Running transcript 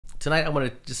Tonight I want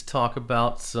to just talk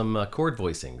about some chord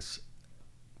voicings.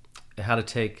 How to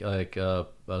take like a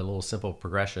little simple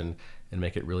progression and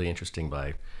make it really interesting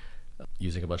by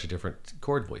using a bunch of different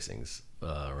chord voicings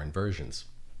or inversions.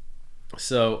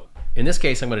 So in this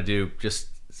case I'm going to do just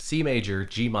C major,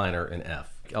 G minor, and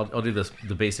F. I'll do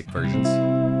the basic versions.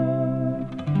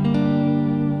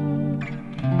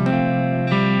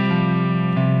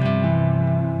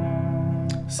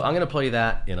 So I'm going to play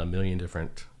that in a million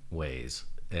different ways,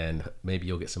 and maybe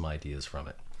you'll get some ideas from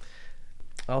it.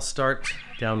 I'll start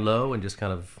down low and just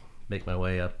kind of make my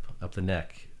way up the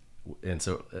neck. And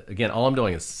so again, all I'm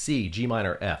doing is C, G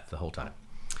minor, F the whole time.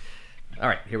 All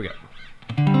right, here we go.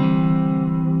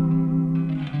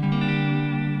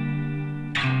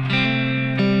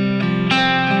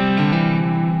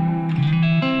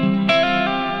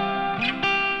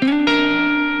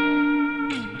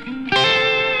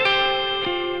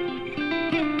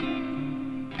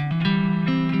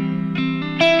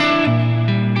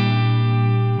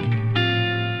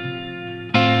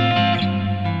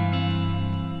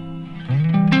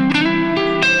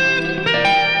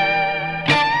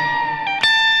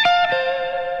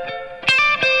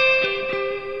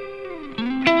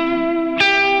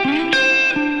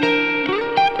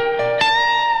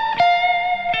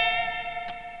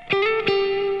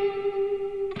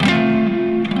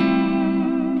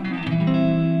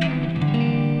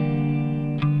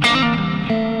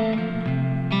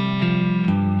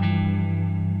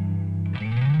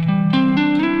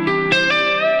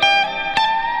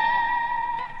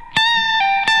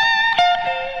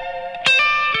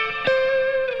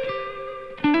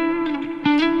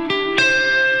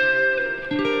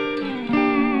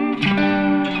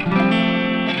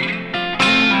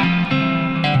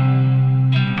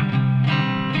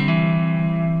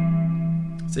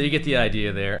 So you get the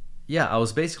idea there. Yeah, I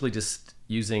was basically just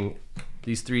using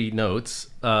these three notes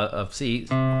of C,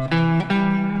 C,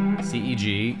 E,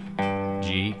 G,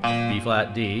 G, B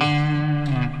flat, D,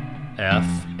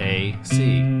 F, A,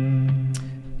 C,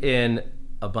 in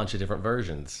a bunch of different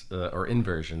versions or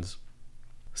inversions.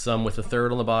 Some with a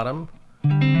third on the bottom,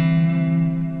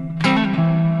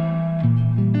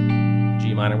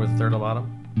 G minor with a third on the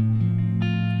bottom,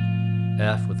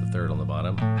 F with a third on the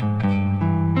bottom,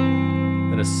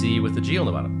 and a C with the G on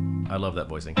the bottom. I love that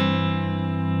voicing.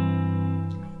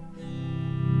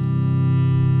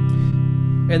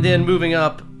 And then moving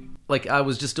up, like I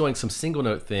was just doing some single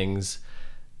note things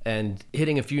and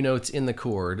hitting a few notes in the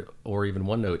chord, or even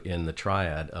one note in the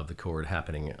triad of the chord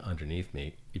happening underneath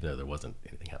me, even though there wasn't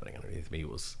anything happening underneath me. It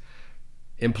was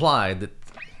implied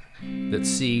that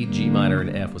C, G minor,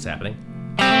 and F was happening.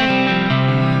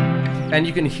 And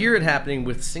you can hear it happening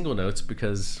with single notes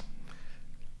because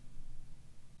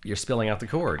you're spelling out the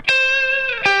chord.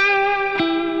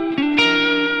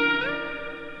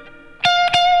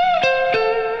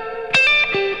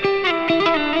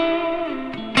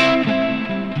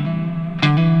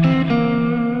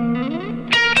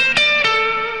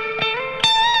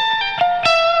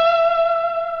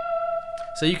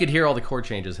 So you could hear all the chord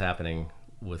changes happening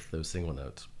with those single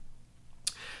notes.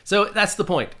 So that's the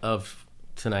point of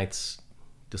tonight's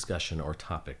discussion or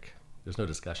topic. There's no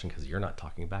discussion because you're not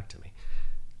talking back to me.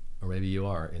 Or maybe you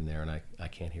are in there and I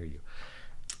can't hear you.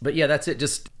 But yeah, that's it.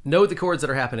 Just know the chords that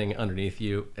are happening underneath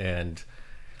you and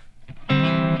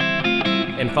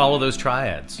follow those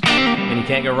triads. And you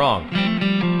can't go wrong.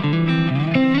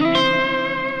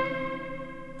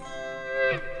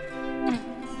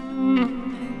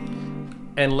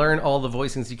 And learn all the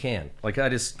voicings you can. Like I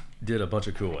just did a bunch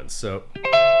of cool ones. So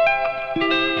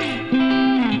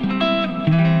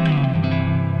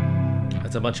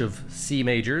that's a bunch of C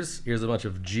majors. Here's a bunch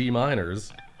of G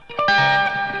minors.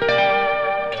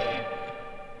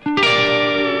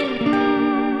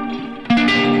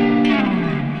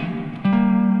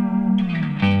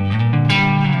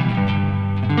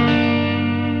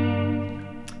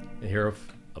 And here are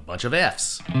a bunch of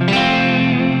Fs.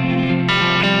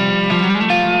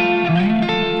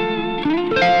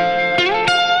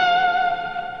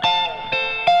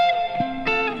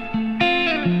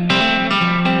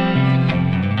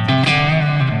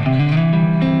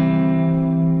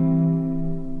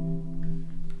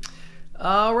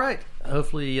 All right.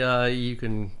 Hopefully you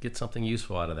can get something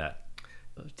useful out of that.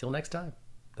 Till next time.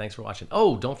 Thanks for watching.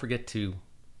 Oh, don't forget to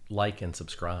like and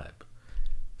subscribe.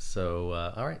 So,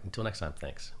 all right. Until next time.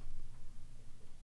 Thanks.